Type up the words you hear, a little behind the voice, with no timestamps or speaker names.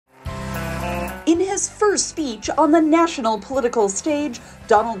In his first speech on the national political stage,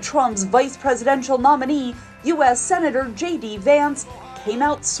 Donald Trump's vice presidential nominee, U.S. Senator J.D. Vance, came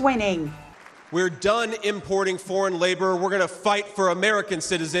out swinging. We're done importing foreign labor. We're going to fight for American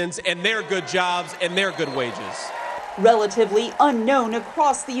citizens and their good jobs and their good wages. Relatively unknown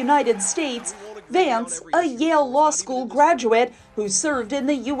across the United States, Vance, a Yale Law School graduate who served in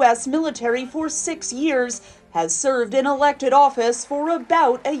the U.S. military for 6 years, has served in elected office for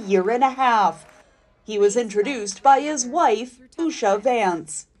about a year and a half. He was introduced by his wife, Usha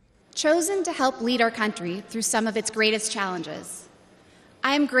Vance. Chosen to help lead our country through some of its greatest challenges.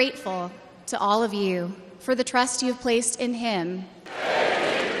 I am grateful to all of you for the trust you have placed in him.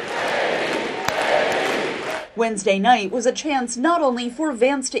 Wednesday night was a chance not only for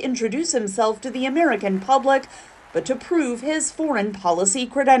Vance to introduce himself to the American public, but to prove his foreign policy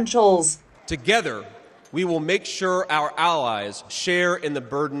credentials. Together, we will make sure our allies share in the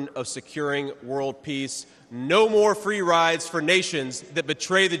burden of securing world peace. No more free rides for nations that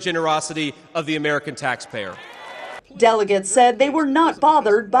betray the generosity of the American taxpayer. Delegates said they were not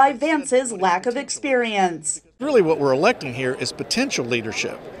bothered by Vance's lack of experience. Really what we're electing here is potential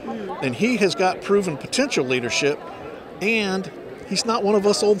leadership. And he has got proven potential leadership, and he's not one of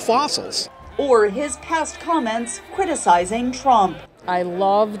us old fossils. Or his past comments criticizing Trump. I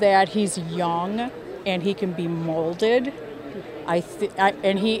love that he's young and he can be molded.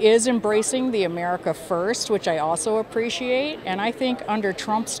 And he is embracing the America First, which I also appreciate. And I think under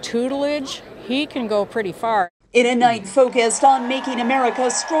Trump's tutelage, he can go pretty far. In a night focused on making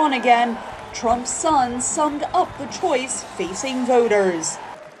America strong again, Trump's son summed up the choice facing voters.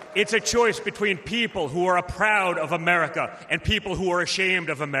 It's a choice between people who are proud of America and people who are ashamed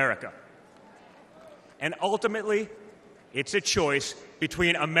of America. And ultimately, it's a choice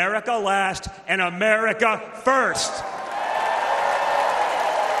between America last and America first.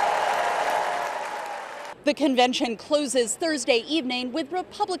 The convention closes Thursday evening with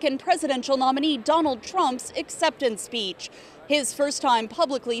Republican presidential nominee Donald Trump's acceptance speech, his first time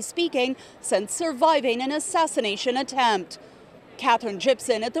publicly speaking since surviving an assassination attempt. Katherine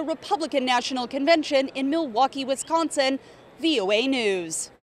Gypson at the Republican National Convention in Milwaukee, Wisconsin, VOA News.